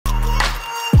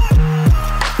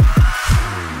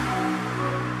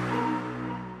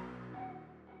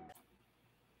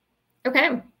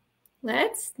Okay,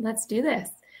 let's do this.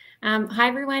 Hi,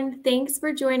 everyone. Thanks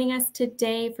for joining us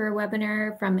today for a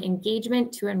webinar from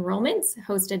Engagement to Enrollments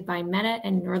hosted by Meta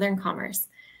and Northern Commerce.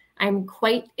 I'm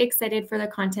quite excited for the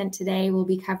content today. We'll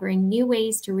be covering new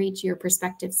ways to reach your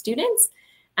prospective students,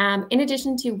 in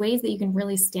addition to ways that you can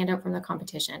really stand out from the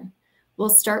competition. We'll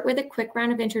start with a quick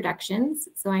round of introductions.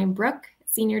 So I'm Brooke,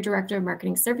 Senior Director of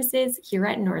Marketing Services here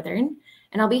at Northern,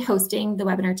 and I'll be hosting the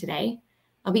webinar today.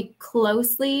 I'll be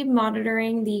closely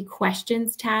monitoring the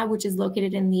questions tab, which is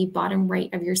located in the bottom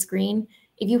right of your screen.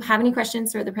 If you have any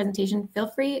questions throughout the presentation, feel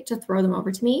free to throw them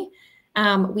over to me.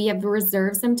 We have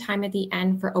reserved some time at the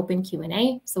end for open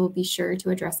Q&A, so we'll be sure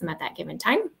to address them at that given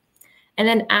time. And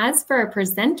then as for our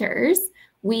presenters,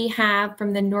 we have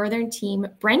from the Northern team,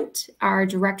 Brent, our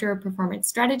Director of Performance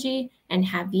Strategy, and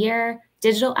Javier,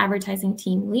 Digital Advertising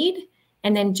Team Lead.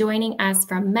 And then joining us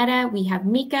from Meta, we have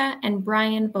Mika and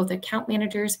Brian, both account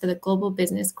managers for the Global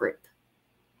Business Group.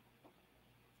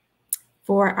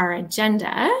 For our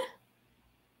agenda,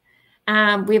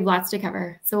 we have lots to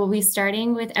cover. So we'll be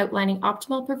starting with outlining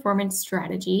optimal performance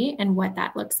strategy and what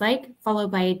that looks like,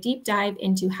 followed by a deep dive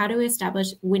into how to establish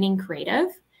winning creative.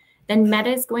 Then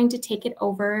Meta is going to take it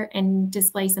over and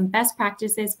display some best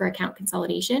practices for account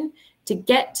consolidation to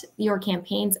get your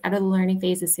campaigns out of the learning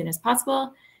phase as soon as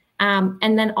possible.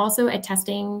 And then also a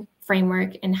testing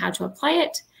framework and how to apply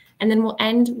it. And then we'll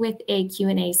end with a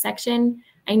Q&A section.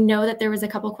 I know that there was a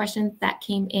couple questions that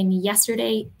came in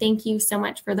yesterday. Thank you so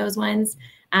much for those ones.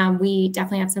 We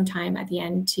definitely have some time at the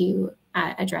end to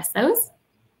address those.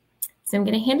 So I'm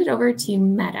going to hand it over to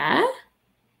Meta.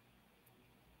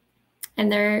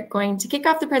 And they're going to kick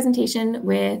off the presentation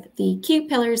with the key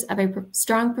pillars of a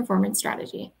strong performance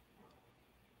strategy.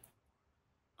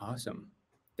 Awesome.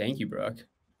 Thank you, Brooke.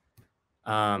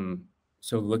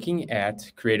 So looking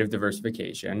at creative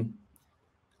diversification,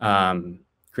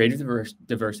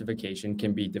 diversification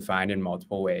can be defined in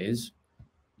multiple ways.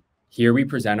 Here we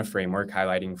present a framework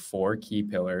highlighting 4 key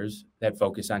pillars that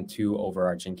focus on 2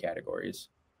 overarching categories: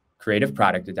 creative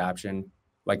product adoption,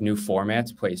 like new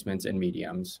formats, placements, and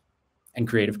mediums, and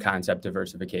creative concept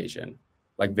diversification,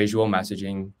 like visual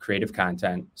messaging, creative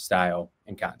content, style,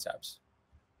 and concepts.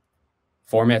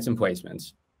 Formats and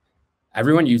placements.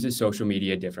 Everyone uses social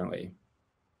media differently.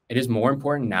 It is more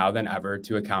important now than ever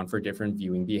to account for different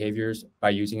viewing behaviors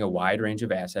by using a wide range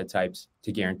of asset types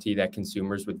to guarantee that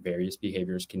consumers with various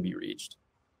behaviors can be reached.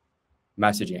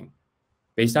 Messaging.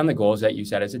 Based on the goals that you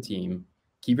set as a team,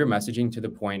 keep your messaging to the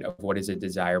point of what is a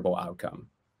desirable outcome.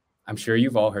 I'm sure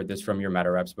you've all heard this from your meta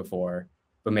reps before,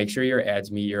 but make sure your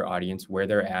ads meet your audience where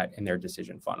they're at in their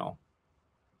decision funnel.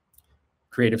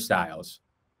 Creative styles.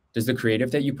 Does the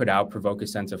creative that you put out provoke a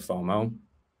sense of FOMO?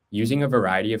 Using a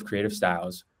variety of creative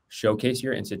styles, showcase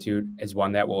your institute as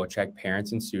one that will attract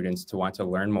parents and students to want to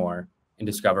learn more and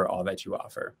discover all that you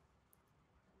offer.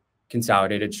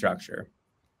 Consolidated structure.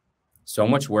 So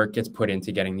much work gets put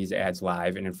into getting these ads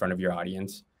live and in front of your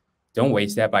audience. Don't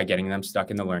waste that by getting them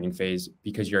stuck in the learning phase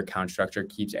because your account structure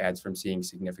keeps ads from seeing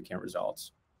significant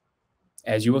results.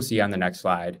 As you will see on the next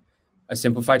slide, a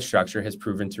simplified structure has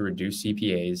proven to reduce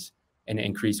CPAs and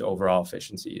increase overall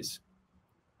efficiencies.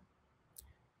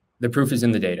 The proof is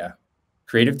in the data.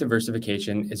 Creative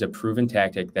diversification is a proven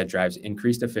tactic that drives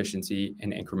increased efficiency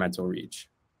and incremental reach.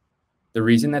 The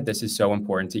reason that this is so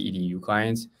important to EDU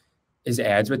clients is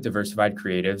ads with diversified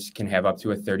creatives can have up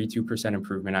to a 32%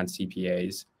 improvement on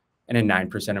CPAs and a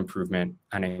 9% improvement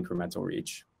on incremental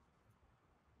reach.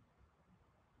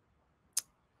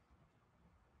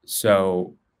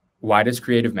 So why does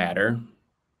creative matter?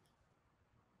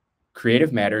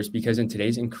 Creative matters because in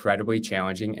today's incredibly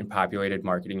challenging and populated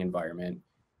marketing environment,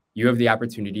 you have the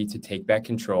opportunity to take back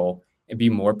control and be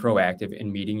more proactive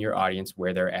in meeting your audience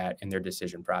where they're at in their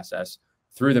decision process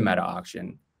through the meta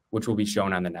auction, which will be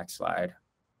shown on the next slide.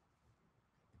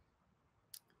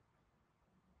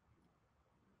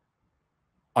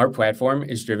 Our platform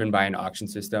is driven by an auction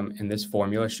system, and this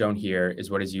formula shown here is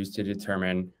what is used to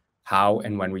determine how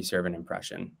and when we serve an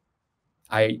impression.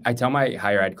 I tell my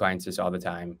higher ed clients this all the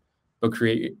time,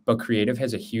 but creative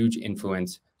has a huge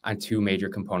influence on 2 major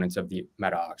components of the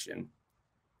meta auction.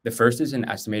 The first is an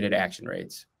estimated action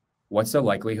rates. What's the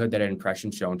likelihood that an impression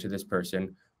shown to this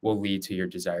person will lead to your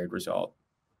desired result?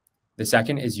 The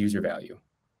second is user value.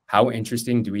 How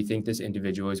interesting do we think this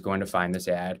individual is going to find this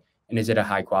ad, and is it a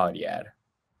high quality ad?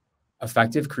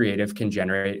 Effective creative can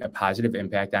generate a positive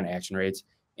impact on action rates,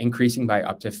 increasing by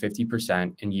up to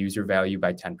 50% and user value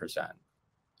by 10%.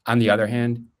 On the other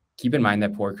hand, keep in mind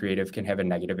that poor creative can have a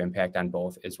negative impact on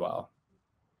both as well.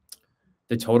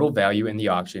 The total value in the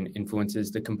auction influences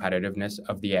the competitiveness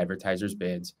of the advertiser's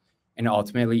bids and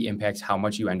ultimately impacts how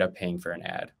much you end up paying for an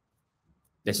ad.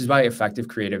 This is why effective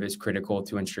creative is critical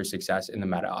to ensure success in the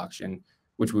meta auction,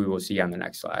 which we will see on the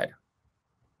next slide.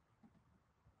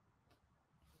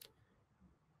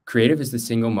 Creative is the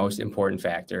single most important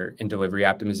factor in delivery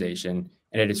optimization,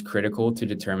 and it is critical to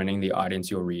determining the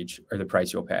audience you'll reach or the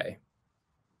price you'll pay.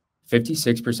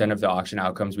 56% of the auction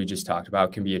outcomes we just talked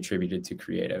about can be attributed to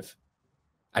creative.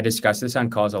 I discuss this on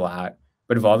calls a lot,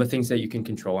 but of all the things that you can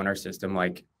control in our system,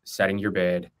 like setting your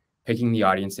bid, picking the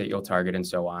audience that you'll target, and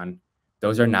so on,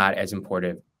 those are not as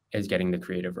important as getting the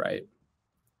creative right.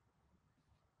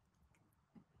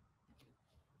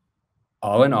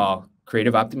 All in all,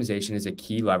 creative optimization is a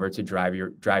key lever to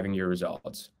driving your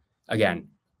results. Again,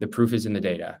 the proof is in the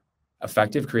data.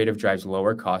 Effective creative drives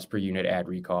lower cost per unit ad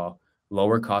recall,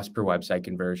 lower cost per website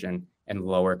conversion, and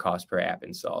lower cost per app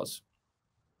installs.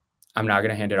 I'm now going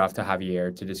to hand it off to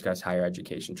Javier to discuss higher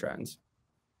education trends.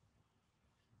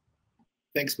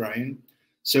 Thanks, Brian.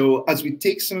 So as we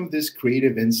take some of these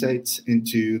creative insights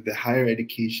into the higher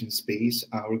education space,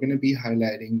 we're going to be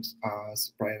highlighting,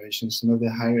 as Brian mentioned, some of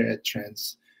the higher ed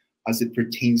trends as it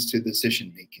pertains to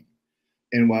decision-making,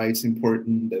 and why it's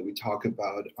important that we talk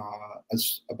about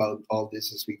all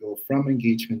this as we go from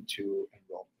engagement to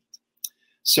enrollment.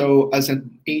 So as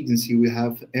an agency, we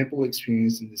have ample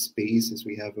experience in this space as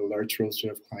we have a large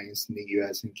roster of clients in the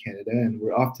US and Canada, and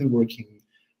we're often working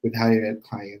with higher ed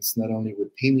clients, not only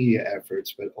with paid media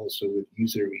efforts, but also with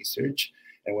user research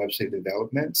and website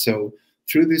development. So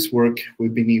through this work,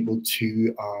 we've been able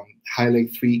to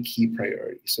highlight 3 key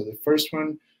priorities. So the first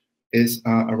one is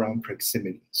around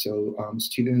proximity. So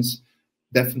students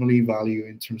definitely value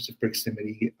in terms of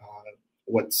proximity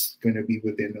what's going to be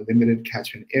within a limited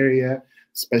catchment area,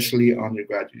 especially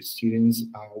undergraduate students,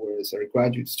 whereas our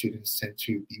graduate students tend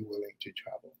to be willing to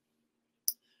travel.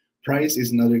 Price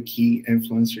is another key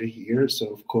influencer here. So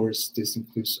of course, this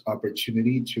includes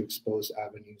opportunity to expose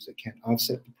avenues that can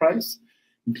offset the price,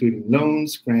 including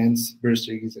loans, grants,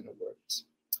 bursaries, and awards.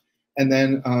 And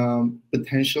then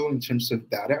potential in terms of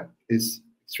data is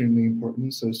extremely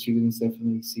important. So students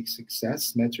definitely seek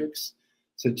success metrics,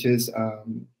 such as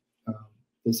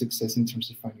the success in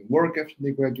terms of finding work after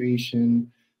their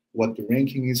graduation, what the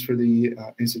ranking is for the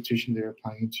institution they're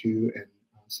applying to, and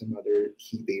some other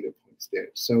key data points there.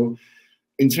 So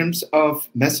in terms of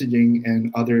messaging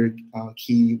and other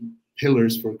key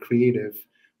pillars for creative,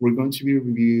 we're going to be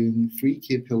reviewing 3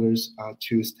 key pillars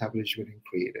to establish winning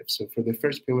creative. So for the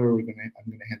first pillar, I'm going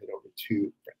to hand it over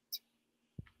to Brent.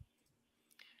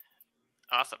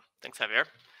 Awesome. Thanks, Javier.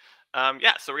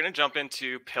 So we're going to jump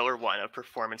into pillar 1 of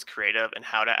performance creative and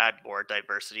how to add more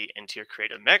diversity into your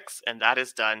creative mix. And that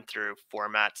is done through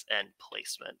formats and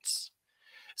placements.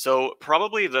 So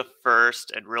probably the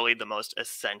first and really the most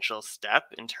essential step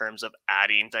in terms of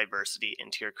adding diversity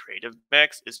into your creative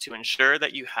mix is to ensure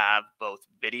that you have both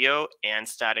video and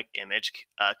static image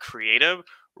creative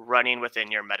running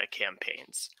within your meta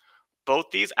campaigns.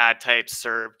 Both these ad types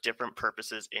serve different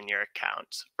purposes in your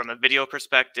account. From a video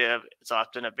perspective, it's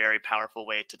often a very powerful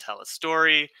way to tell a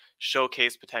story,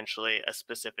 showcase potentially a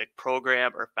specific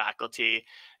program or faculty,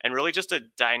 and really just a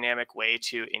dynamic way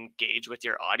to engage with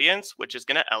your audience, which is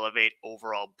going to elevate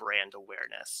overall brand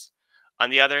awareness. On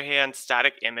the other hand,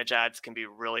 static image ads can be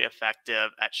really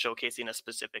effective at showcasing a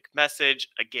specific message,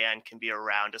 again, can be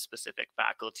around a specific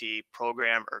faculty,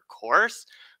 program, or course,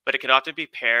 but it can often be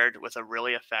paired with a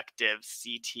really effective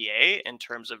CTA in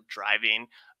terms of driving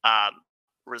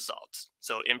results,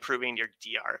 so improving your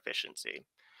DR efficiency.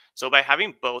 So by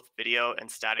having both video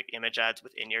and static image ads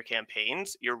within your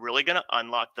campaigns, you're really going to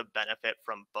unlock the benefit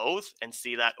from both and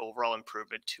see that overall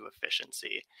improvement to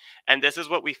efficiency. And this is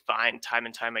what we find time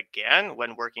and time again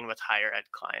when working with higher ed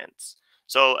clients.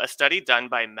 So a study done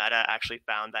by Meta actually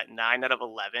found that 9 out of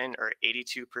 11, or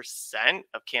 82%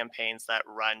 of campaigns that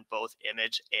run both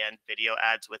image and video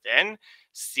ads within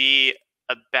see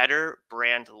a better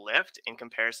brand lift in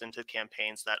comparison to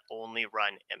campaigns that only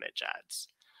run image ads.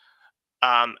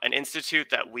 An institute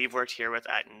that we've worked here with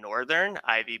at Northern,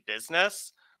 Ivy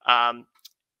Business,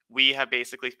 we have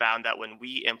basically found that when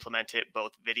we implemented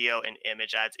both video and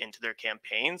image ads into their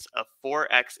campaigns, a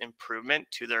 4x improvement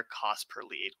to their cost per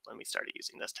lead when we started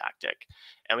using this tactic.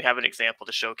 And we have an example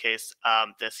to showcase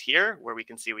this here, where we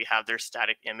can see we have their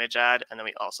static image ad, and then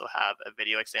we also have a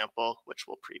video example, which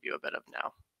we'll preview a bit of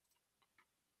now.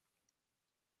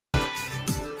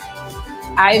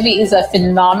 Ivy is a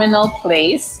phenomenal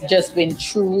place, just been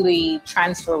truly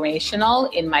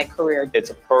transformational in my career. It's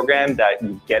a program that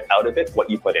you get out of it what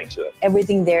you put into it.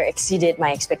 Everything there exceeded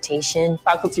my expectation.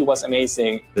 Faculty was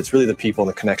amazing. It's really the people and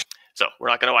the connection. So we're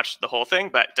not going to watch the whole thing,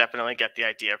 but definitely get the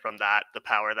idea from that, the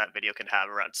power that video can have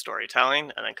around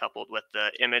storytelling, and then coupled with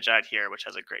the image ad here, which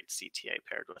has a great CTA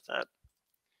paired with it.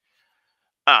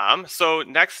 So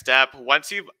next step,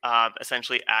 once you've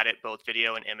essentially added both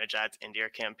video and image ads into your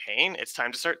campaign, it's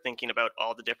time to start thinking about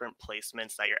all the different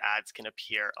placements that your ads can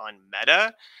appear on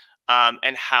Meta,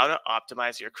 and how to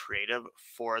optimize your creative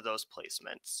for those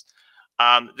placements.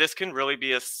 This can really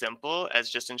be as simple as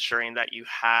just ensuring that you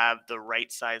have the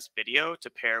right size video to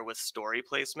pair with story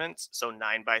placements, so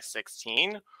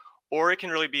 9:16, or it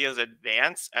can really be as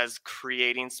advanced as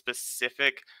creating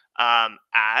specific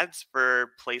ads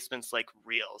for placements like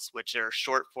Reels, which are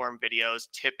short form videos,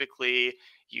 typically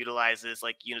utilizes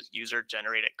like user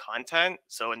generated content.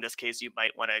 So in this case, you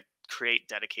might want to create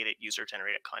dedicated user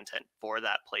generated content for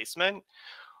that placement.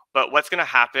 But what's going to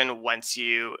happen once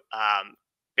you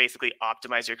basically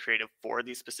optimize your creative for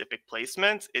these specific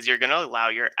placements is you're going to allow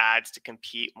your ads to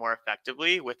compete more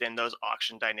effectively within those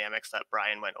auction dynamics that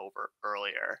Brian went over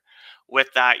earlier. With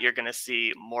that, you're going to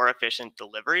see more efficient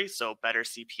delivery, so better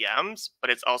CPMs, but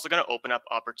it's also going to open up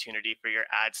opportunity for your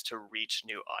ads to reach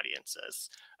new audiences.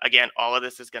 Again, all of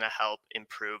this is going to help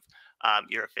improve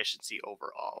your efficiency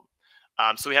overall.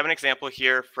 So we have an example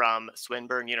here from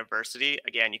Swinburne University.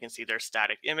 Again, you can see their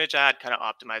static image ad kind of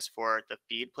optimized for the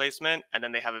feed placement. And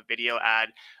then they have a video ad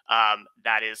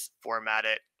that is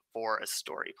formatted for a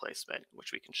story placement,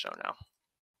 which we can show now.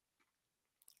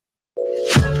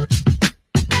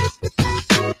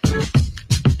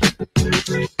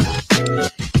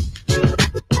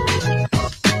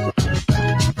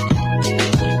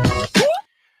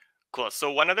 Cool.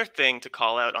 So one other thing to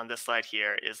call out on this slide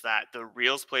here is that the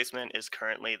Reels placement is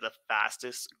currently the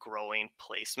fastest growing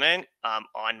placement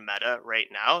on Meta right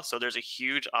now. So there's a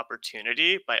huge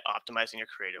opportunity by optimizing your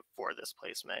creative for this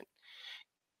placement.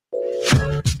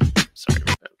 Sorry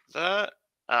about that.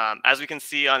 As we can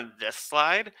see on this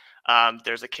slide,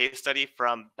 there's a case study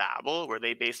from Babbel where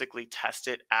they basically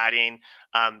tested adding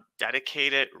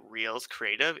dedicated Reels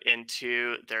creative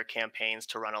into their campaigns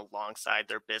to run alongside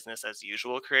their business as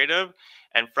usual creative.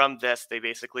 And from this, they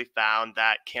basically found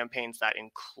that campaigns that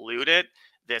included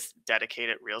this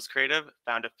dedicated Reels creative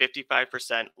found a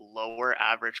 55% lower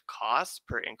average cost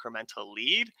per incremental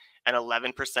lead and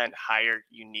 11% higher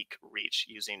unique reach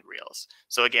using Reels.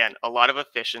 So again, a lot of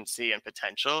efficiency and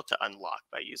potential to unlock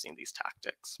by using these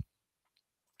tactics.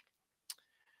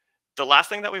 The last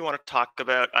thing that we want to talk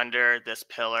about under this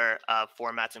pillar of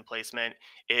formats and placement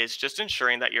is just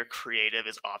ensuring that your creative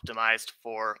is optimized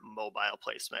for mobile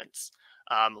placements.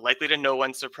 Likely to no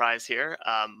one's surprise here,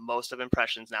 most of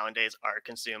impressions nowadays are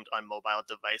consumed on mobile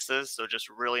devices. So just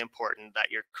really important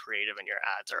that your creative and your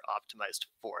ads are optimized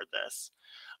for this.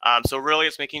 So really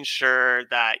it's making sure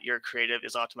that your creative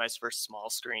is optimized for small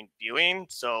screen viewing.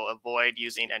 So avoid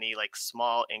using any like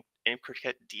small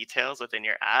intricate details within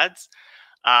your ads.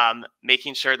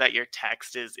 Making sure that your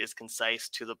text is concise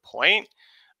to the point.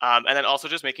 And then also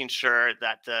just making sure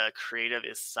that the creative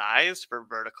is sized for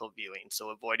vertical viewing. So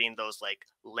avoiding those like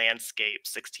landscape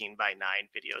 16:9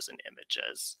 videos and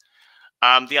images.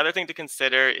 The other thing to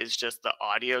consider is just the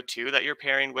audio too that you're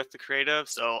pairing with the creative.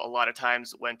 So a lot of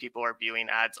times when people are viewing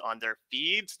ads on their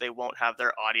feeds, they won't have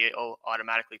their audio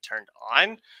automatically turned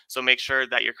on. So make sure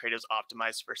that your creative is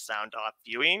optimized for sound off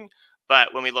viewing.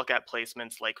 But when we look at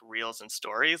placements like Reels and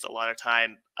Stories, a lot of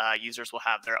time users will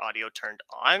have their audio turned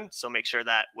on. So make sure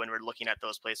that when we're looking at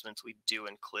those placements, we do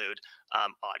include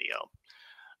audio.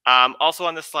 Also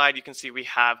on this slide, you can see we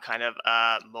have kind of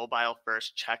a mobile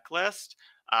first checklist.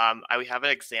 We have an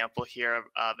example here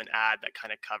of an ad that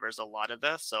kind of covers a lot of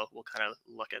this. So we'll kind of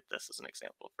look at this as an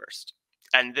example first.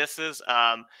 And this is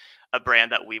a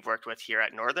brand that we've worked with here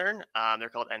at Northern. They're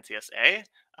called NCSA,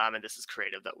 and this is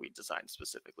creative that we designed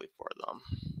specifically for them.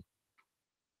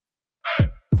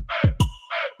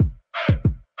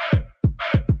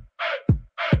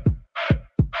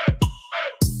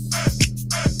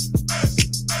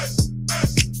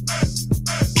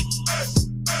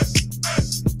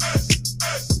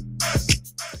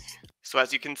 So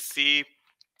as you can see,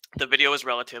 the video is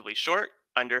relatively short,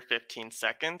 under 15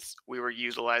 seconds. We were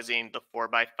utilizing the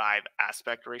 4:5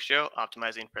 aspect ratio,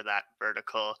 optimizing for that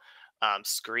vertical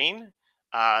screen.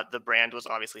 The brand was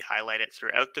obviously highlighted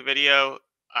throughout the video.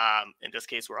 In this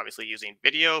case, we're obviously using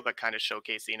video, but kind of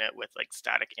showcasing it with like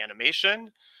static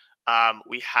animation.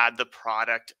 We had the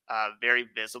product very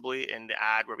visibly in the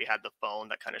ad where we had the phone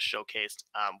that kind of showcased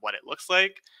what it looks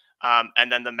like.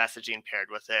 And then the messaging paired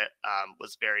with it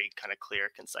was very kind of clear,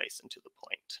 concise, and to the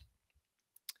point.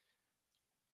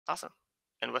 Awesome.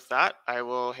 And with that, I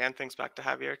will hand things back to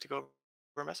Javier to go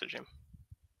over messaging.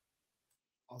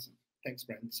 Awesome. Thanks,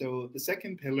 Brent. So the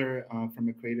second pillar from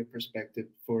a creative perspective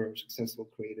for successful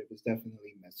creative is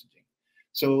definitely messaging.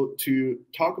 So to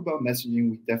talk about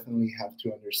messaging, we definitely have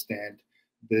to understand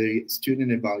the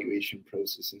student evaluation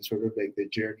process and sort of like the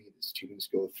journey the students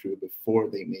go through before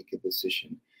they make a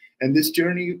decision. And this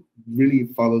journey really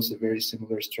follows a very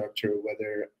similar structure,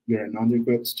 whether you're an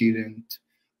undergrad student,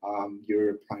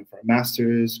 you're applying for a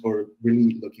master's, or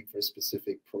really looking for a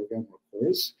specific program or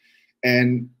course.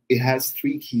 And it has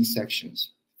three key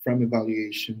sections, from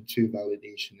evaluation to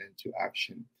validation and to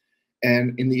action.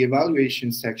 And in the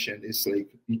evaluation section is like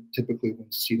typically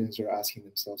when students are asking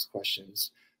themselves questions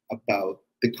about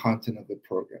the content of the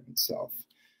program itself.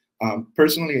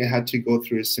 Personally, I had to go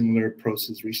through a similar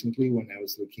process recently when I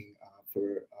was looking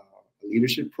for a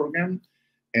leadership program.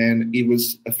 And it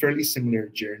was a fairly similar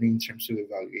journey in terms of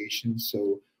evaluation.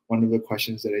 So one of the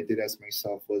questions that I did ask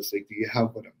myself was like, do you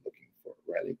have what I'm looking for,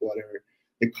 right? Like, what are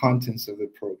the contents of the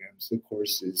programs, the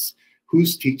courses,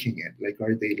 who's teaching it? Like,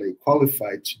 are they like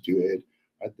qualified to do it?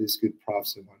 Are these good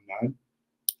profs and whatnot?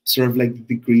 Sort of like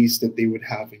the degrees that they would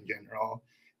have in general,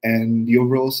 and the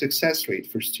overall success rate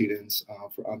for students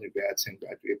for undergrads and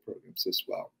graduate programs as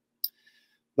well.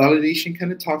 Validation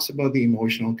kind of talks about the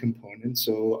emotional component.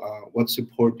 So what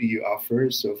support do you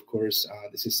offer? So of course,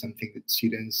 this is something that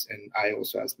students, and I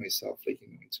also ask myself, like,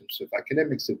 in terms of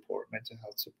academic support, mental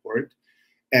health support,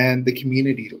 and the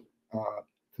community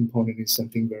component is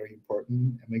something very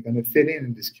important. Am I going to fit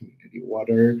in this community? What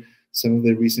are some of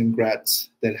the recent grads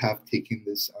that have taken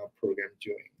this program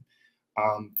doing?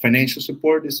 Financial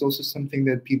support is also something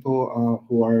that people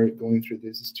who are going through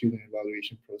this student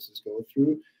evaluation process go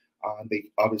through. They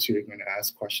obviously are going to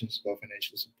ask questions about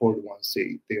financial support once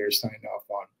they are signed off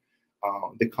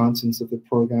on the contents of the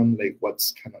program, like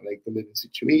what's kind of like the living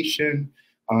situation,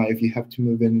 if you have to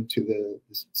move into the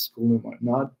school and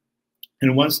whatnot.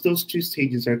 And once those two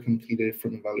stages are completed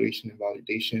from evaluation and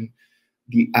validation,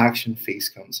 the action phase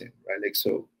comes in, right? Like,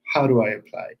 so how do I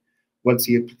apply? What's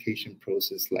the application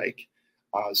process like?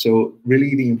 So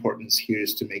really the importance here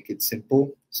is to make it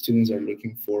simple. Students are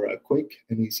looking for a quick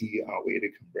and easy way to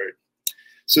convert.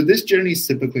 So this journey is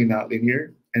typically not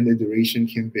linear, and the duration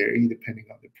can vary depending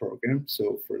on the program.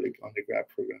 So for like undergrad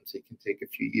programs, it can take a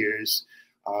few years.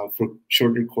 For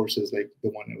shorter courses like the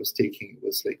one I was taking, it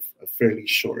was like a fairly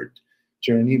short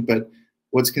journey. But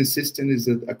what's consistent is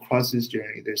that across this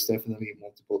journey, there's definitely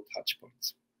multiple touch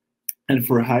points. And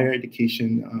for higher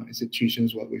education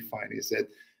institutions, what we find is that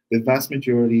the vast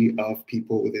majority of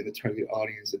people within the target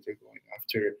audience that they're going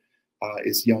after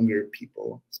is younger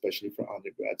people, especially for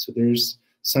undergrad. So there's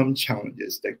some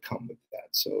challenges that come with that.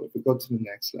 So if we go to the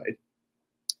next slide.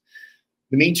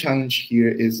 The main challenge here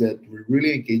is that we're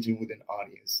really engaging with an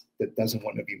audience that doesn't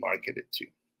want to be marketed to.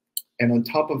 And on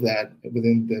top of that,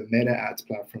 within the Meta ads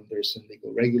platform, there's some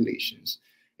legal regulations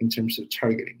in terms of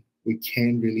targeting. We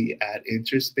can really add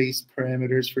interest-based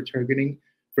parameters for targeting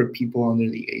for people under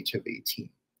the age of 18.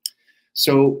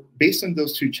 So based on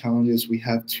those two challenges, we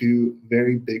have two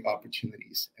very big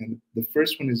opportunities. And the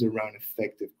first one is around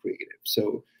effective creative.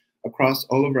 So across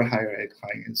all of our higher ed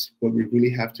clients, what we really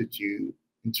have to do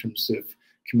in terms of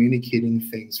communicating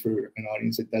things for an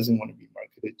audience that doesn't want to be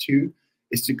marketed to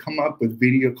is to come up with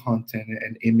video content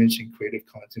and image and creative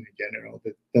content in general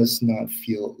that does not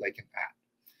feel like an ad.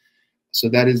 So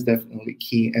that is definitely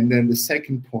key. And then the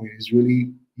second point is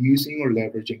really using or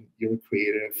leveraging your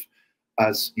creative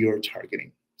as your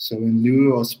targeting. So in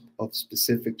lieu of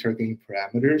specific targeting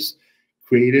parameters,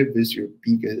 creative is your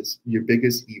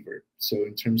biggest lever. So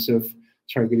in terms of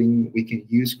targeting, we can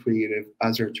use creative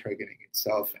as our targeting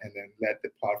itself, and then let the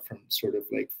platform sort of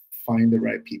like find the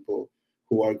right people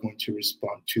who are going to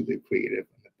respond to the creative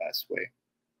in the best way.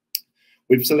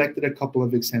 We've selected a couple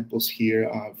of examples here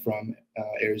from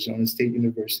Arizona State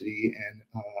University and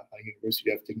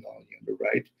University of Technology on the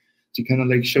right, to kind of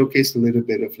like showcase a little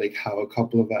bit of like how a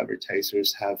couple of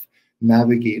advertisers have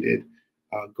navigated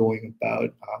going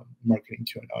about marketing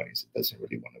to an audience that doesn't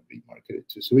really want to be marketed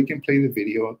to. So we can play the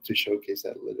video to showcase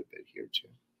that a little bit here too.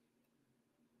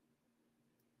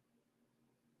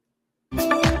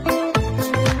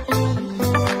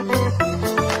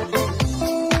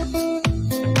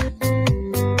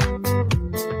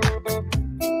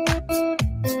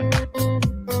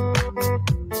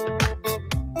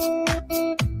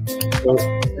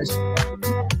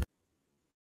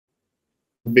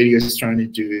 Video is trying to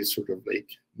do is sort of like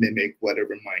mimic what a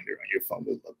reminder on your phone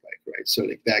would look like, right? So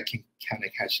like that can kind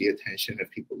of catch the attention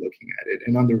of people looking at it.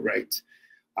 And on the right,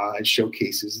 it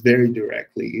showcases very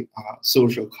directly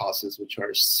social causes, which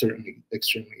are certainly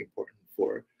extremely important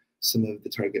for some of the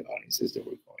target audiences that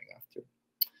we're going after.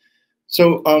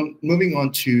 So moving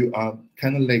on to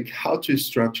kind of like how to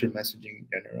structure messaging in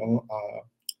general.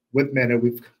 With Meta,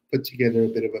 we've put together a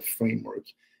bit of a framework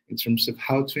in terms of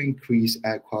how to increase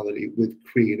ad quality with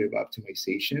creative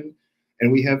optimization.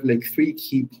 And we have like 3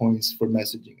 key points for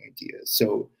messaging ideas.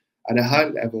 So at a high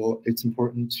level, it's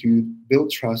important to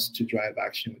build trust to drive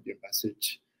action with your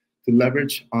message, to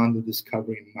leverage on the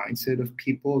discovering mindset of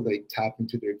people, like tap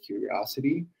into their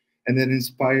curiosity, and then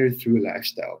inspire through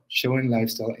lifestyle, showing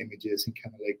lifestyle images and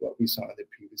kind of like what we saw in the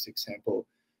previous example.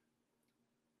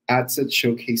 Ads that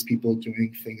showcase people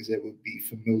doing things that would be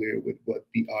familiar with what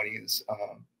the audience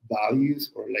values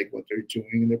or like what they're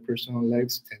doing in their personal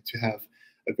lives tend to have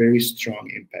a very strong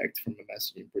impact from a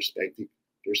messaging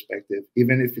perspective,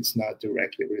 even if it's not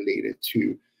directly related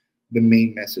to the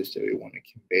main message that we want to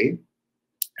convey.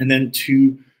 And then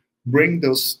to bring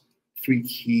those 3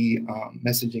 key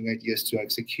messaging ideas to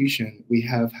execution, we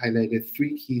have highlighted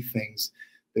 3 key things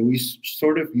that we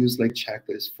sort of use like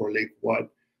checklists for like what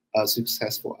a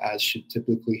successful ad should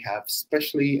typically have,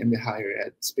 especially in the higher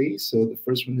ed space. So the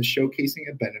first one is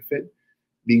showcasing a benefit,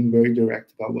 being very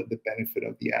direct about what the benefit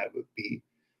of the ad would be.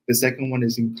 The second one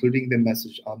is including the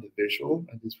message on the visual,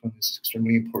 and this one is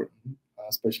extremely important,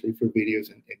 especially for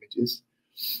videos and images.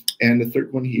 And the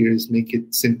third one here is make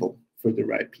it simple for the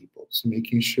right people. So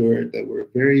making sure that we're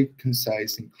very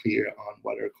concise and clear on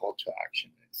what our call to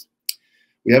action is.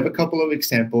 We have a couple of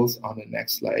examples on the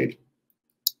next slide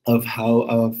of how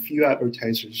a few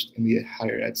advertisers in the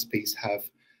higher ed space have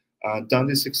done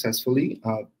this successfully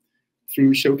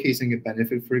through showcasing a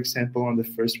benefit. For example, on the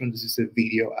first one, this is a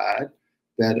video ad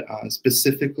that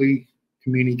specifically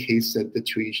communicates that the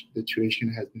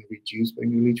tuition has been reduced by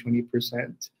nearly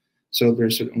 20%. So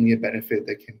there's certainly a benefit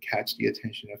that can catch the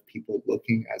attention of people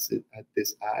looking at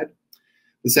this ad.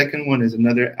 The second one is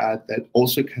another ad that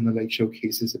also kind of like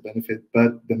showcases a benefit,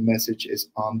 but the message is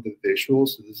on the visual.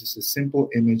 So this is a simple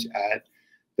image ad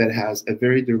that has a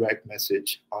very direct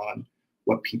message on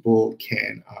what people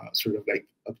can sort of like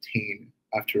obtain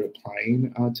after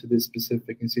applying to this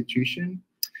specific institution.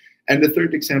 And the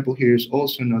third example here is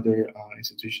also another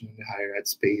institution in the higher ed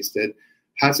space that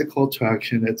has a call to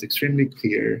action that's extremely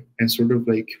clear and sort of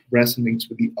like resonates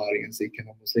with the audience. They can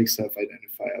almost like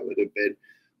self-identify a little bit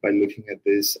by looking at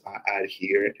this ad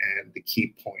here. And the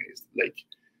key point is like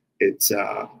it's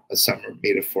a summer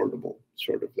made affordable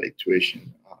sort of like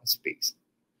tuition space.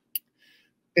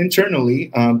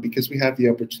 Internally, because we have the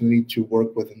opportunity to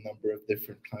work with a number of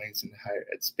different clients in the higher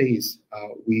ed space,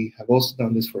 we have also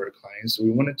done this for our clients. So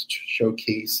we wanted to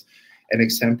showcase an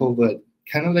example that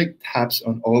kind of like taps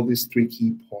on all these 3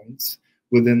 key points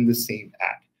within the same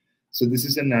ad. So this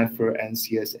is an ad for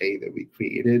NCSA that we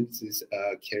created. This is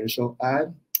a carousel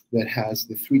ad that has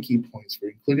the 3 key points for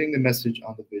including the message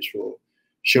on the visual,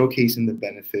 showcasing the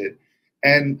benefit,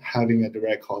 and having a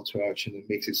direct call to action that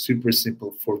makes it super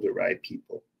simple for the right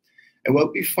people. And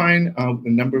what we find a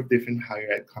number of different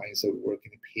higher ed clients that work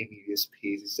in the paid media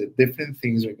space is that different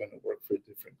things are going to work for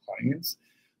different clients.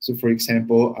 So for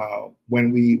example,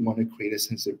 when we want to create a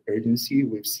sense of urgency,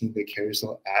 we've seen the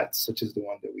carousel ads, such as the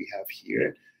one that we have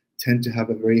here, tend to have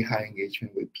a very high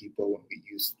engagement with people when we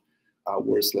use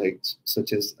words like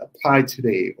such as apply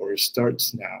today or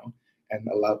starts now, and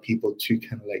allow people to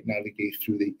kind of like navigate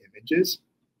through the images.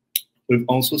 We've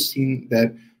also seen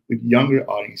that with younger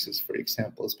audiences, for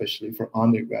example, especially for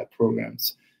undergrad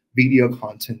programs, video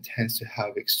content tends to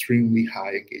have extremely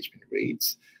high engagement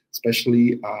rates,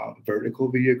 especially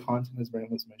vertical video content, as Brian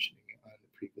was mentioning in the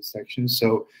previous section.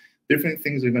 So different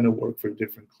things are going to work for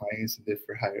different clients and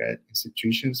different higher ed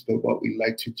institutions. But what we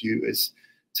like to do is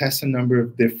test a number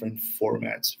of different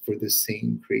formats for the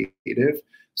same creative.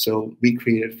 So we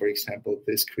created, for example,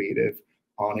 this creative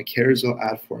on a carousel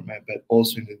ad format, but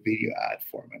also in the video ad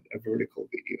format, a vertical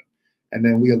video. And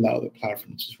then we allow the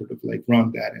platform to sort of like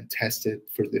run that and test it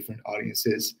for different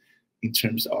audiences in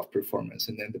terms of performance.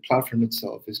 And then the platform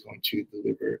itself is going to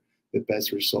deliver the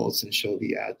best results and show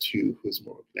the ad to who's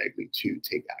more likely to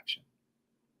take action.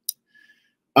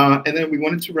 And then we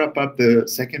wanted to wrap up the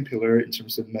second pillar in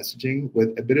terms of messaging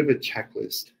with a bit of a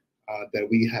checklist that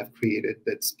we have created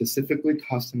that's specifically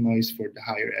customized for the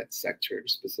higher ed sector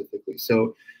specifically.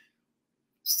 So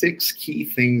 6 key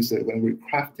things that when we're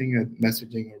crafting a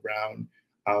messaging around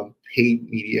paid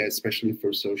media, especially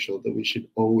for social, that we should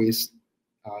always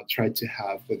try to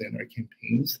have within our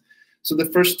campaigns. So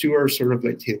the first 2 are sort of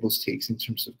like table stakes in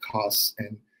terms of costs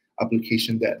and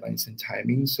application deadlines and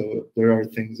timing. So there are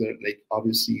things that like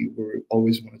obviously we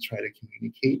always want to try to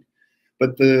communicate.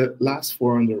 But the last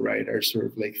 4 on the right are sort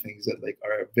of like things that like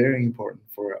are very important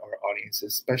for our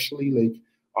audiences, especially like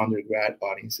undergrad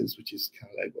audiences, which is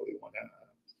kind of like what we want to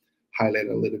highlight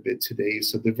a little bit today.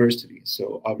 So diversity.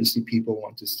 So obviously people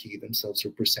want to see themselves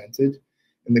represented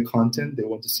in the content. They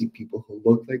want to see people who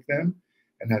look like them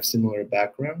and have similar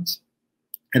backgrounds.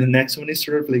 And the next one is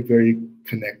sort of like very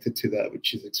connected to that,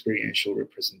 which is experiential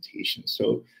representation.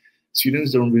 So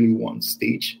students don't really want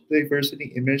stage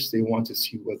diversity image. They want to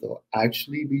see what they'll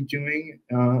actually be doing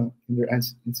in their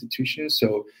institutions.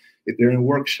 So if they're in a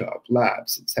workshop,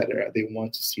 labs, etc., they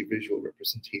want to see visual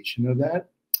representation of that.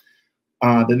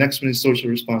 The next one is social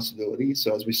responsibility.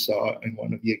 So as we saw in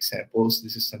one of the examples,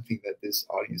 this is something that this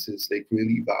audience is like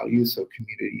really values. So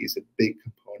community is a big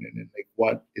component, and like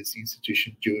what is the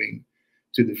institution doing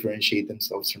to differentiate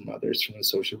themselves from others from a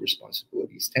social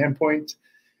responsibility standpoint.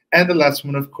 And the last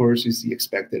one, of course, is the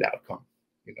expected outcome.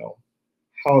 You know,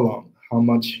 how long, how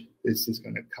much is this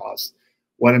going to cost?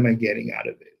 What am I getting out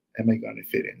of it? Am I going to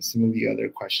fit in? Some of the other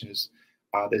questions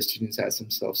that students ask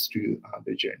themselves through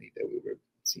the journey that we were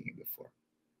seeing before.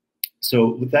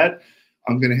 So with that,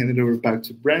 I'm going to hand it over back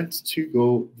to Brent to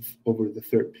go over the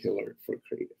third pillar for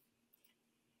creative.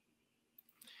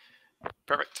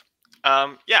 Perfect.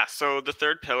 Yeah, so the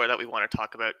third pillar that we want to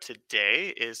talk about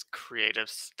today is creative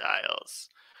styles.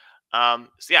 So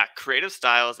yeah, creative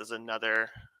styles is another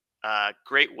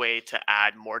great way to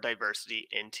add more diversity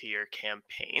into your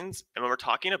campaigns. And when we're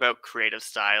talking about creative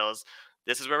styles,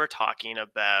 this is where we're talking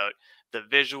about the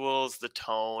visuals, the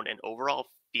tone, and overall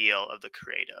feel of the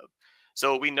creative.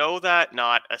 So we know that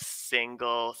not a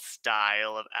single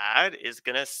style of ad is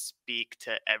going to speak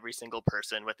to every single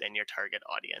person within your target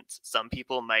audience. Some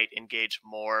people might engage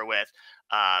more with,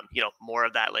 more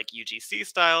of that like UGC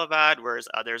style of ad, whereas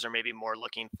others are maybe more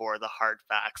looking for the hard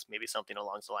facts, maybe something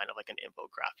along the line of like an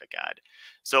infographic ad.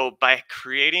 So by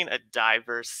creating a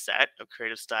diverse set of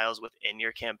creative styles within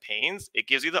your campaigns, it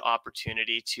gives you the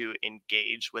opportunity to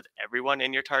engage with everyone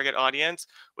in your target audience,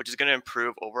 which is going to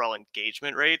improve overall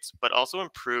engagement rates, but also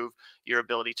improve your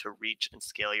ability to reach and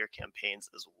scale your campaigns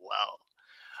as well.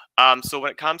 So when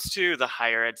it comes to the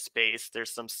higher ed space, there's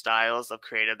some styles of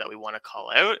creative that we want to call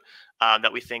out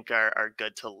that we think are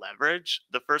good to leverage.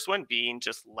 The first one being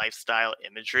just lifestyle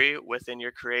imagery within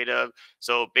your creative.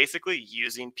 So basically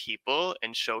using people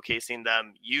and showcasing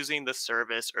them using the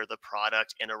service or the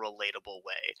product in a relatable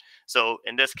way. So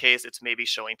in this case, it's maybe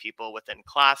showing people within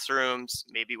classrooms,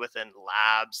 maybe within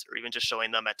labs, or even just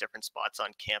showing them at different spots on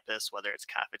campus, whether it's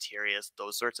cafeterias,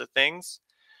 those sorts of things.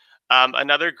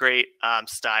 Another great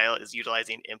style is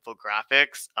utilizing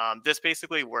infographics. This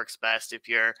basically works best if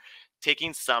you're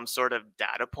taking some sort of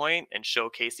data point and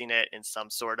showcasing it in some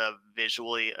sort of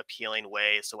visually appealing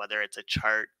way. So whether it's a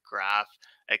chart, graph,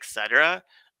 etc.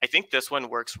 I think this one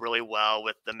works really well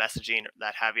with the messaging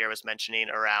that Javier was mentioning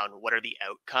around what are the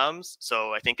outcomes.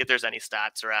 So I think if there's any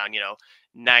stats around,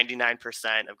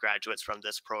 99% of graduates from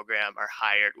this program are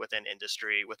hired within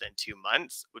industry within 2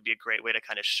 months, would be a great way to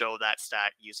kind of show that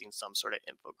stat using some sort of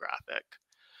infographic.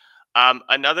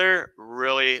 Another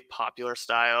really popular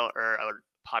style or a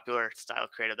popular style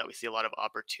creative that we see a lot of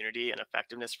opportunity and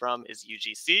effectiveness from is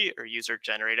UGC, or user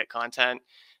generated content.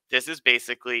 This is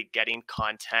basically getting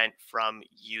content from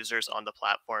users on the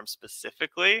platform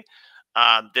specifically.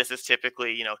 This is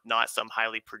typically, not some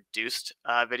highly produced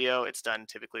video. It's done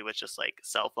typically with just like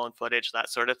cell phone footage, that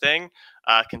sort of thing.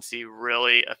 Can see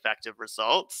really effective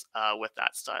results with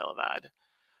that style of ad.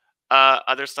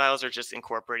 Other styles are just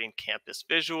incorporating campus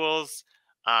visuals.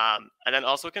 And then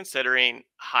also considering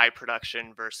high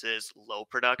production versus low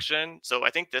production. So I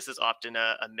think this is often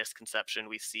a misconception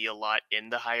we see a lot in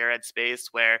the higher ed space,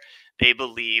 where they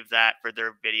believe that for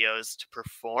their videos to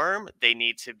perform, they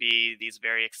need to be these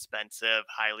very expensive,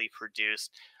 highly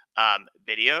produced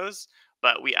videos.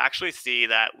 But we actually see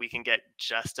that we can get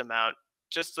just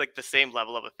like the same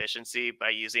level of efficiency by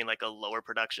using like a lower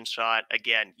production shot.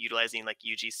 Again, utilizing like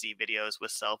UGC videos with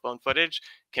cell phone footage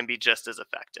can be just as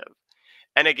effective.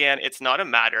 And again, it's not a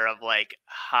matter of like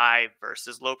high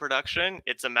versus low production.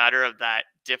 It's a matter of that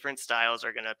different styles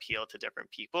are going to appeal to different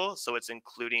people. So it's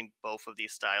including both of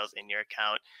these styles in your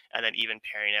account and then even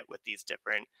pairing it with these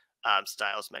different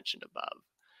styles mentioned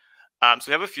above. So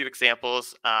we have a few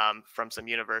examples from some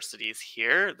universities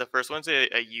here. The first one's a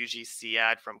UGC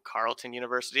ad from Carleton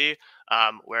University,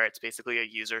 where it's basically a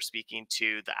user speaking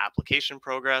to the application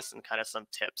progress and kind of some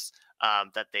tips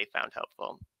that they found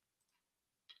helpful.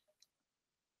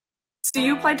 So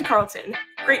you applied to Carleton.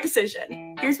 Great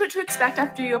decision. Here's what to expect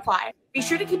after you apply. Be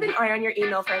sure to keep an eye on your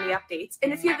email for any updates.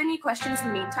 And if you have any questions in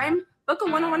the meantime, book a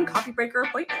one-on-one coffee break or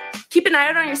appointment. Keep an eye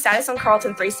out on your status on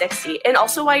Carleton 360. And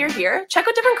also while you're here, check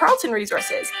out different Carleton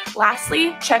resources.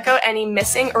 Lastly, check out any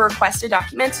missing or requested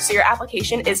documents so your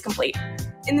application is complete.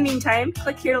 In the meantime,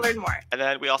 click here to learn more. And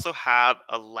then we also have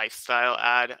a lifestyle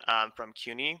ad from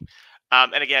CUNY.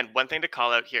 And again, one thing to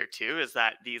call out here too is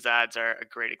that these ads are a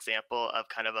great example of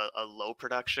kind of a low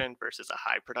production versus a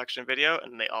high production video,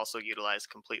 and they also utilize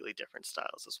completely different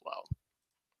styles as well.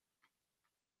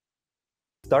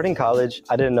 Starting college,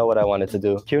 I didn't know what I wanted to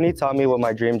do. CUNY taught me what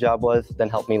my dream job was, then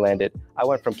helped me land it. I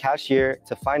went from cashier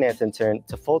to finance intern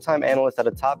to full-time analyst at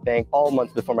a top bank all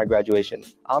months before my graduation.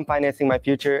 I'm financing my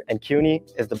future, and CUNY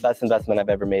is the best investment I've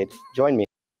ever made. Join me.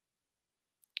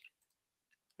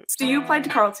 So you applied to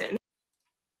Carleton.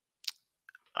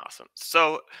 Awesome.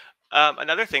 So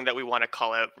another thing that we want to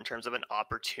call out in terms of an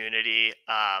opportunity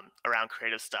around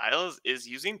creative styles is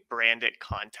using branded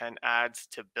content ads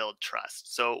to build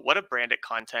trust. So what a branded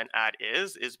content ad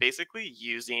is basically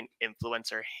using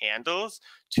influencer handles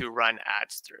to run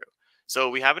ads through. So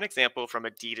we have an example from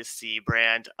a D2C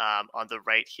brand on the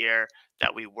right here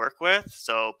that we work with.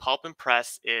 So Pulp and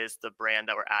Press is the brand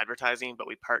that we're advertising, but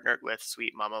we partnered with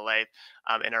Sweet Mama Life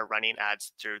and are running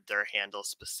ads through their handle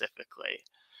specifically.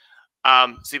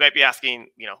 So you might be asking,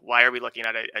 why are we looking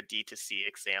at a D2C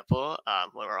example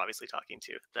when we're obviously talking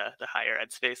to the higher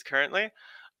ed space currently?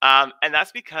 And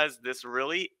that's because this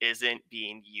really isn't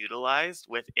being utilized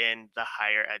within the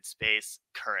higher ed space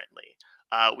currently.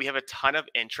 We have a ton of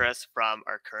interest from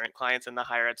our current clients in the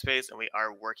higher ed space, and we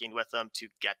are working with them to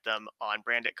get them on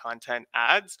branded content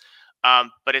ads.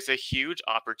 But it's a huge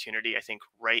opportunity, I think,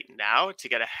 right now to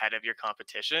get ahead of your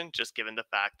competition, just given the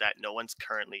fact that no one's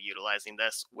currently utilizing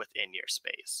this within your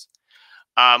space.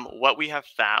 What we have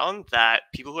found that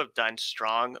people who have done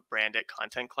strong branded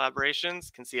content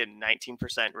collaborations can see a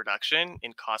 19% reduction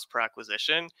in cost per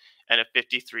acquisition and a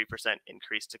 53%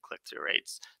 increase to click-through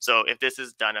rates. So if this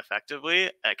is done effectively,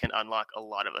 it can unlock a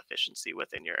lot of efficiency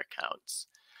within your accounts.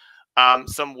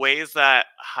 Some ways that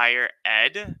higher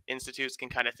ed institutes can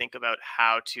kind of think about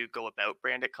how to go about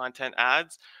branded content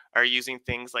ads are using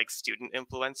things like student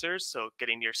influencers. So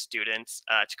getting your students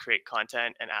to create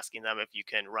content and asking them if you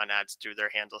can run ads through their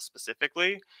handle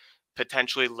specifically.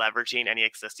 Potentially leveraging any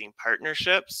existing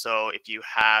partnerships. So if you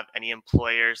have any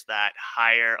employers that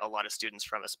hire a lot of students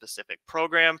from a specific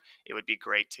program, it would be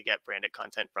great to get branded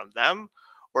content from them.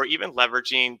 Or even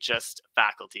leveraging just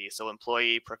faculty, so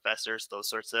employee, professors, those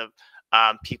sorts of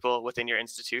people within your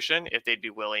institution, if they'd be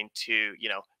willing to,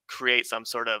 create some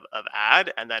sort of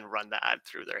ad and then run the ad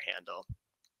through their handle.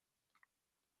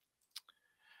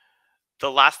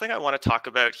 The last thing I want to talk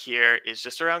about here is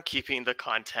just around keeping the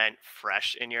content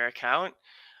fresh in your account.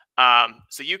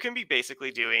 So you can be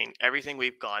basically doing everything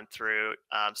we've gone through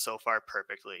so far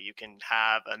perfectly. You can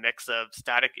have a mix of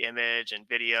static image and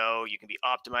video. You can be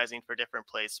optimizing for different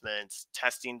placements,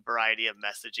 testing variety of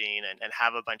messaging, and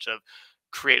have a bunch of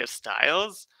creative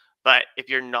styles. But if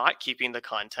you're not keeping the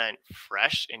content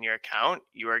fresh in your account,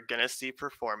 you are going to see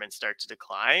performance start to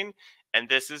decline. And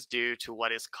this is due to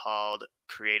what is called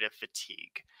creative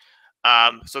fatigue.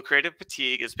 So creative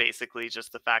fatigue is basically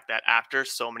just the fact that after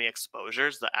so many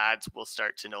exposures, the ads will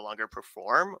start to no longer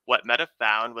perform. What Meta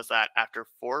found was that after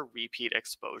 4 repeat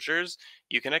exposures,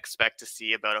 you can expect to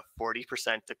see about a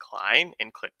 40% decline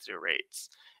in click-through rates.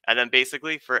 And then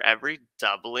basically for every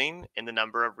doubling in the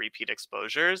number of repeat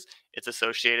exposures, it's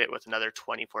associated with another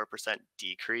 24%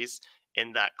 decrease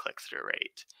in that click-through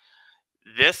rate.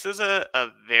 This is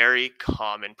a very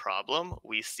common problem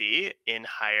we see in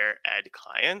higher ed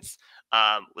clients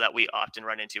that we often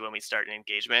run into when we start an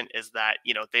engagement is that,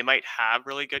 they might have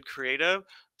really good creative,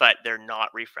 but they're not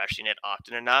refreshing it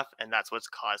often enough. And that's what's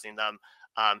causing them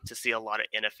to see a lot of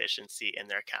inefficiency in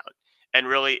their account. And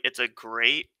really, it's a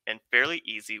great and fairly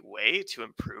easy way to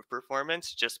improve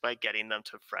performance just by getting them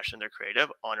to freshen their creative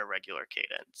on a regular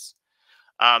cadence.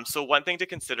 So one thing to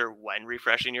consider when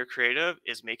refreshing your creative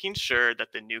is making sure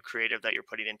that the new creative that you're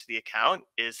putting into the account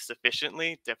is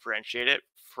sufficiently differentiated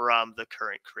from the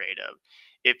current creative.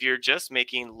 If you're just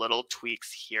making little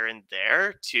tweaks here and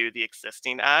there to the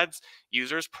existing ads,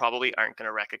 users probably aren't going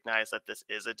to recognize that this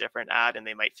is a different ad and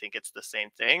they might think it's the same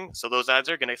thing. So those ads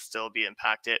are going to still be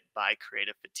impacted by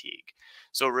creative fatigue.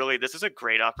 So really, this is a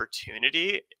great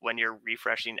opportunity when you're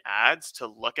refreshing ads to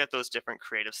look at those different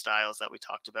creative styles that we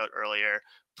talked about earlier,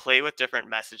 play with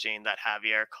different messaging that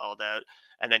Javier called out,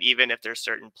 and then even if there's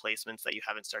certain placements that you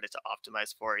haven't started to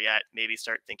optimize for yet, maybe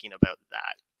start thinking about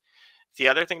that. The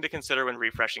other thing to consider when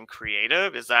refreshing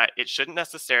creative is that it shouldn't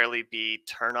necessarily be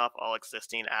turn off all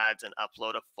existing ads and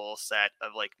upload a full set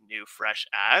of new fresh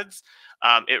ads.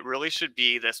 It really should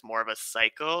be this more of a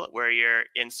cycle where you're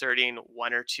inserting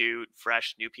 1 or 2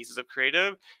 fresh new pieces of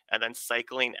creative and then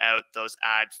cycling out those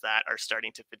ads that are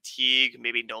starting to fatigue,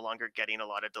 maybe no longer getting a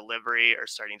lot of delivery, or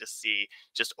starting to see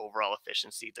just overall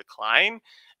efficiency decline.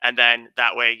 And then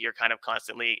that way you're kind of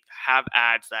constantly have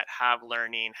ads that have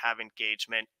learning, have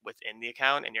engagement within the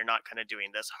account, and you're not kind of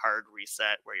doing this hard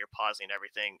reset where you're pausing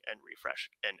everything and refresh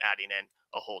and adding in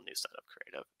a whole new set of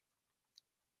creative.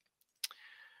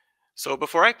 So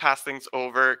before I pass things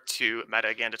over to Meta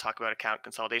again to talk about account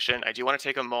consolidation, I do want to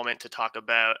take a moment to talk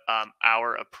about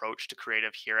our approach to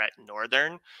creative here at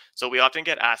Northern. So we often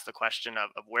get asked the question of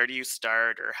where do you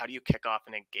start, or how do you kick off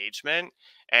an engagement?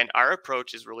 And our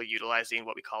approach is really utilizing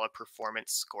what we call a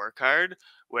performance scorecard,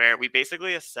 where we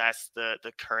basically assess the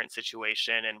current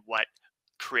situation and what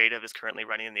creative is currently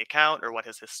running in the account, or what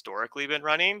has historically been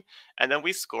running. And then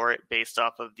we score it based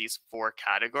off of these 4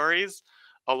 categories.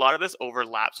 A lot of this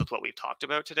overlaps with what we've talked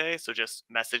about today. So just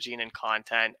messaging and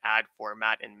content, ad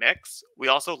format, and mix. We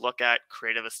also look at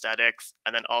creative aesthetics,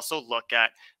 and then also look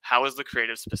at how is the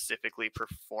creative specifically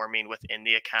performing within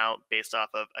the account based off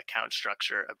of account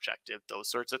structure, objective, those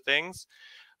sorts of things.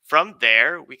 From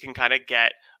there, we can kind of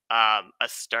get a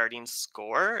starting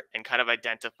score and kind of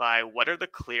identify what are the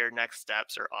clear next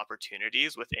steps or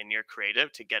opportunities within your creative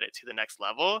to get it to the next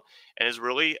level, and is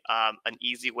really an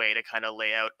easy way to kind of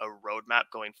lay out a roadmap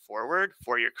going forward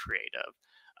for your creative.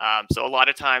 So a lot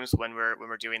of times when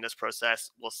we're doing this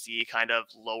process, we'll see kind of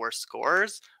lower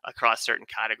scores across certain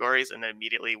categories, and then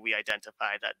immediately we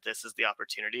identify that this is the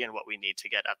opportunity and what we need to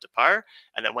get up to par.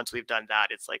 And then once we've done that,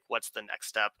 it's like, what's the next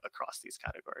step across these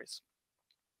categories?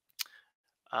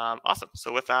 Awesome.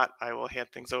 So with that, I will hand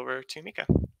things over to Mika.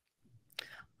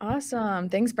 Awesome.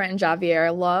 Thanks, Brent and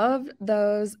Javier. Love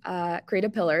those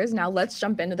creative pillars. Now let's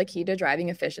jump into the key to driving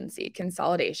efficiency,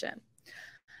 consolidation.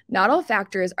 Not all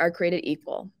factors are created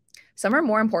equal. Some are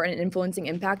more important in influencing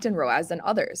impact and ROAS than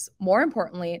others. More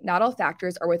importantly, not all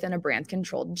factors are within a brand's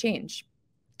control to change.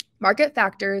 Market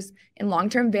factors and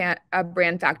long-term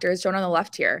brand factors shown on the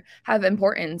left here have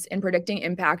importance in predicting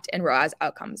impact and ROAS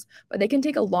outcomes, but they can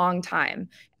take a long time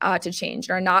to change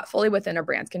and are not fully within a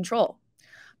brand's control.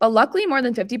 But luckily, more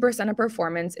than 50% of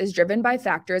performance is driven by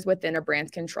factors within a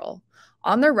brand's control.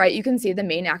 On the right, you can see the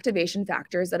main activation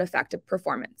factors that affect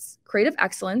performance. Creative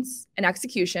excellence and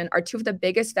execution are 2 of the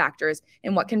biggest factors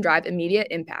in what can drive immediate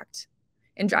impact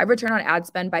and drive return on ad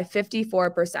spend by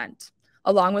 54%,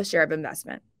 along with share of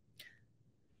investment.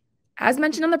 As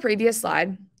mentioned on the previous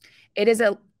slide, it is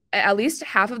at least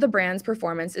half of the brand's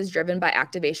performance is driven by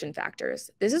activation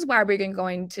factors. This is why we're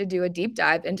going to do a deep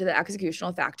dive into the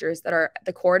executional factors that are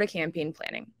the core to campaign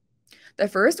planning. The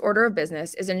first order of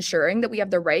business is ensuring that we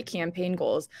have the right campaign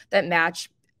goals that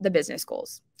match the business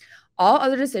goals. All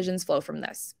other decisions flow from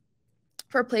this.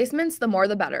 For placements, the more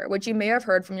the better, which you may have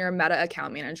heard from your Meta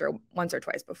account manager once or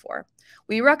twice before.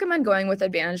 We recommend going with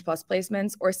Advantage Plus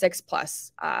placements or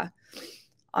 6+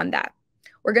 on that.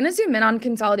 We're going to zoom in on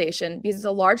consolidation because it's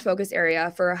a large focus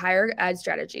area for a higher ad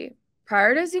strategy.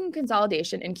 Prioritizing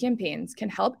consolidation in campaigns can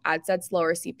help ad sets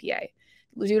lower CPA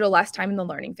due to less time in the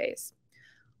learning phase.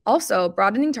 Also,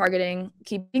 broadening targeting,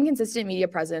 keeping consistent media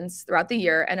presence throughout the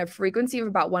year, and a frequency of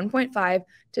about 1.5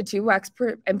 to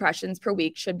 2x impressions per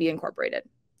week should be incorporated.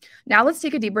 Now let's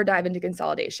take a deeper dive into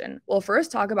consolidation. We'll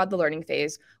first talk about the learning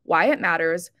phase, why it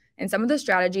matters, and some of the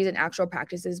strategies and actual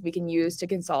practices we can use to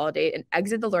consolidate and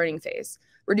exit the learning phase,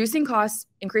 reducing costs,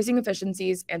 increasing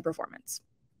efficiencies, and performance.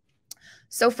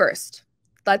 So first,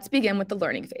 let's begin with the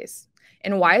learning phase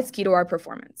and why it's key to our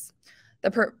performance.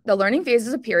 The learning phase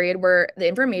is a period where the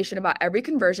information about every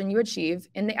conversion you achieve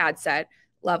in the ad set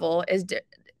level is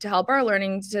to help our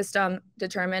learning system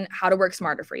determine how to work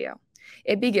smarter for you.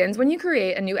 It begins when you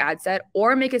create a new ad set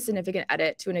or make a significant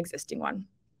edit to an existing one.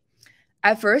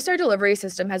 At first, our delivery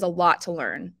system has a lot to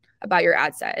learn about your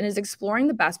ad set and is exploring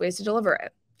the best ways to deliver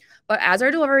it. But as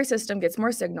our delivery system gets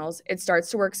more signals, it starts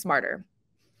to work smarter,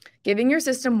 giving your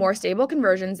system more stable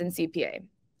conversions and CPA.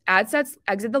 Ad sets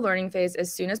exit the learning phase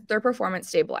as soon as their performance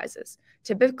stabilizes.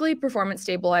 Typically, performance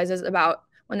stabilizes about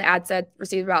when the ad set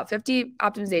receives about 50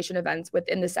 optimization events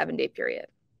within the 7-day period.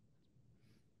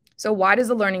 So why does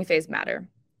the learning phase matter?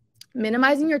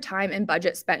 Minimizing your time and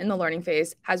budget spent in the learning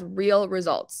phase has real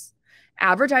results.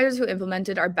 Advertisers who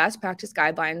implemented our best practice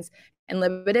guidelines and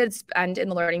limited spend in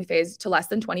the learning phase to less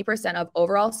than 20% of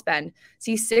overall spend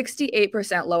see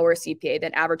 68% lower CPA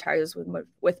than advertisers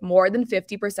with more than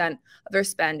 50% of their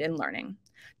spend in learning.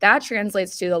 That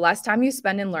translates to the less time you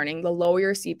spend in learning, the lower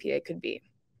your CPA could be.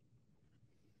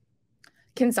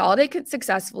 Consolidate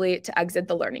successfully to exit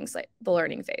the learning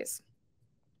phase.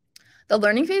 The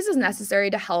learning phase is necessary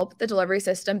to help the delivery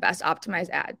system best optimize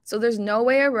ads, so there's no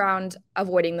way around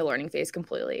avoiding the learning phase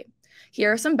completely.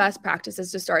 Here are some best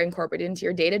practices to start incorporating into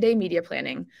your day-to-day media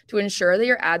planning to ensure that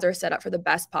your ads are set up for the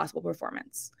best possible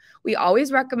performance. We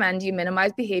always recommend you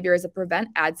minimize behaviors that prevent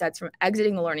ad sets from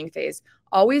exiting the learning phase,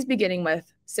 always beginning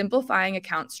with simplifying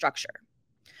account structure.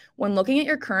 When looking at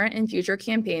your current and future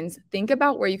campaigns, think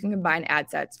about where you can combine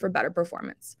ad sets for better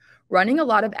performance. Running a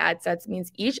lot of ad sets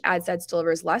means each ad set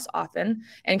delivers less often,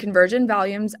 and conversion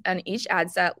volumes on each ad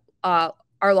set are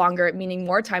longer, meaning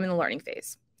more time in the learning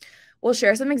phase. We'll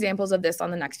share some examples of this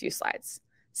on the next few slides.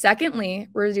 Secondly,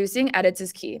 reducing edits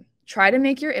is key. Try to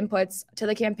make your inputs to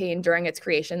the campaign during its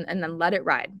creation and then let it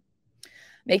ride.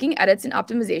 Making edits and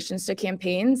optimizations to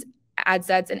campaigns, ad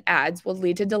sets, and ads will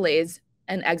lead to delays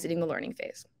and exiting the learning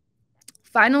phase.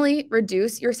 Finally,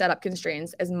 reduce your setup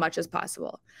constraints as much as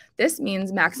possible. This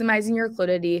means maximizing your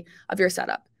fluidity of your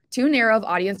setup. Too narrow of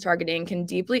audience targeting can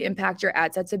deeply impact your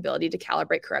ad set's ability to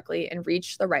calibrate correctly and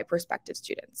reach the right prospective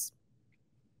students.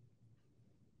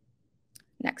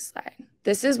 Next slide.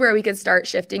 This is where we could start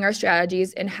shifting our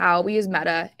strategies and how we use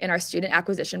Meta in our student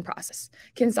acquisition process.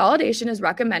 Consolidation is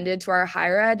recommended to our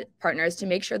higher ed partners to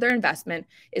make sure their investment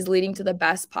is leading to the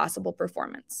best possible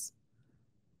performance.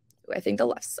 I think the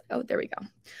left side, oh, there we go.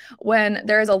 When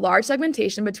there is a large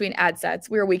segmentation between ad sets,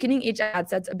 we are weakening each ad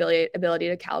set's ability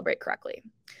to calibrate correctly.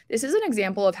 This is an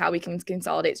example of how we can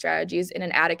consolidate strategies in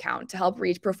an ad account to help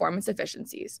reach performance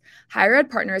efficiencies. Higher ed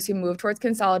partners who move towards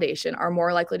consolidation are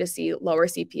more likely to see lower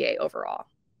CPA overall.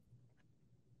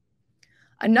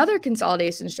 Another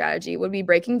consolidation strategy would be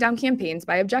breaking down campaigns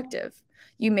by objective.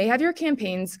 You may have your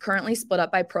campaigns currently split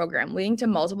up by program, leading to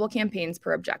multiple campaigns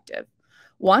per objective.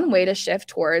 One way to shift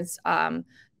towards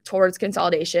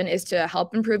consolidation is to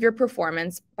help improve your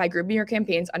performance by grouping your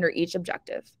campaigns under each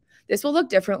objective. This will look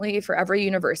differently for every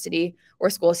university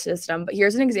or school system, but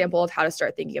here's an example of how to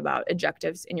start thinking about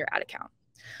objectives in your ad account.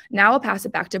 Now I'll pass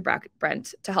it back to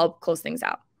Brent to help close things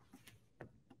out.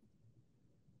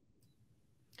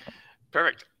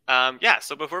 Perfect.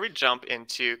 So before we jump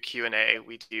into Q&A,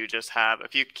 we do just have a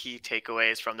few key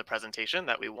takeaways from the presentation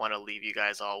that we want to leave you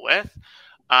guys all with.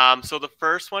 So the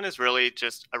first one is really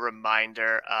just a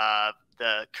reminder of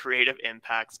the creative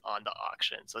impacts on the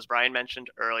auction. So as Brian mentioned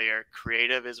earlier,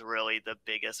 creative is really the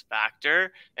biggest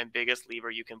factor and biggest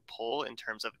lever you can pull in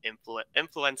terms of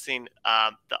influencing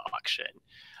the auction.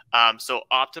 So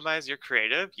optimize your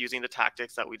creative using the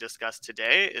tactics that we discussed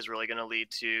today is really going to lead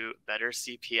to better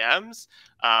CPMs,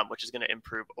 which is going to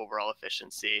improve overall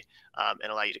efficiency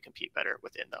and allow you to compete better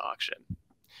within the auction.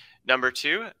 Number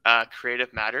two,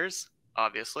 creative matters,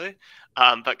 obviously,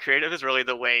 but creative is really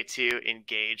the way to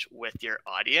engage with your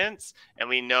audience. And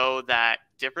we know that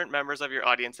different members of your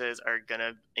audiences are going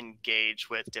to engage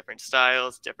with different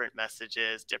styles, different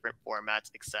messages, different formats,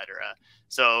 etc.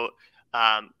 So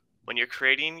when you're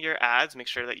creating your ads, make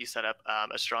sure that you set up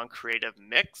a strong creative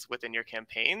mix within your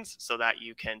campaigns so that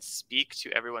you can speak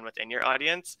to everyone within your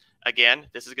audience. Again,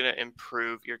 this is going to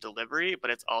improve your delivery, but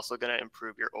it's also going to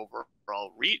improve your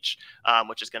overall reach,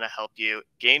 which is going to help you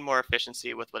gain more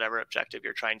efficiency with whatever objective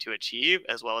you're trying to achieve,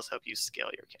 as well as help you scale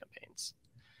your campaigns.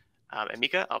 And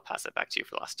Mika, I'll pass it back to you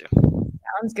for the last two.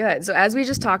 Sounds good. So as we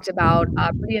just talked about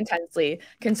pretty intensely,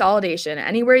 consolidation,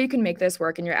 anywhere you can make this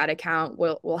work in your ad account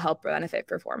will help benefit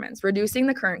performance. Reducing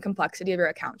the current complexity of your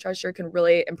account structure can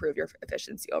really improve your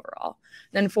efficiency overall.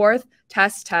 Then fourth,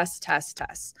 test.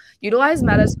 Utilize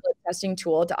Meta's testing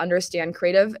tool to understand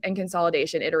creative and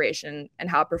consolidation iteration and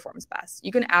how it performs best.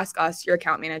 You can ask us, your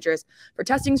account managers, for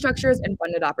testing structures and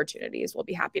funded opportunities. We'll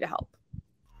be happy to help.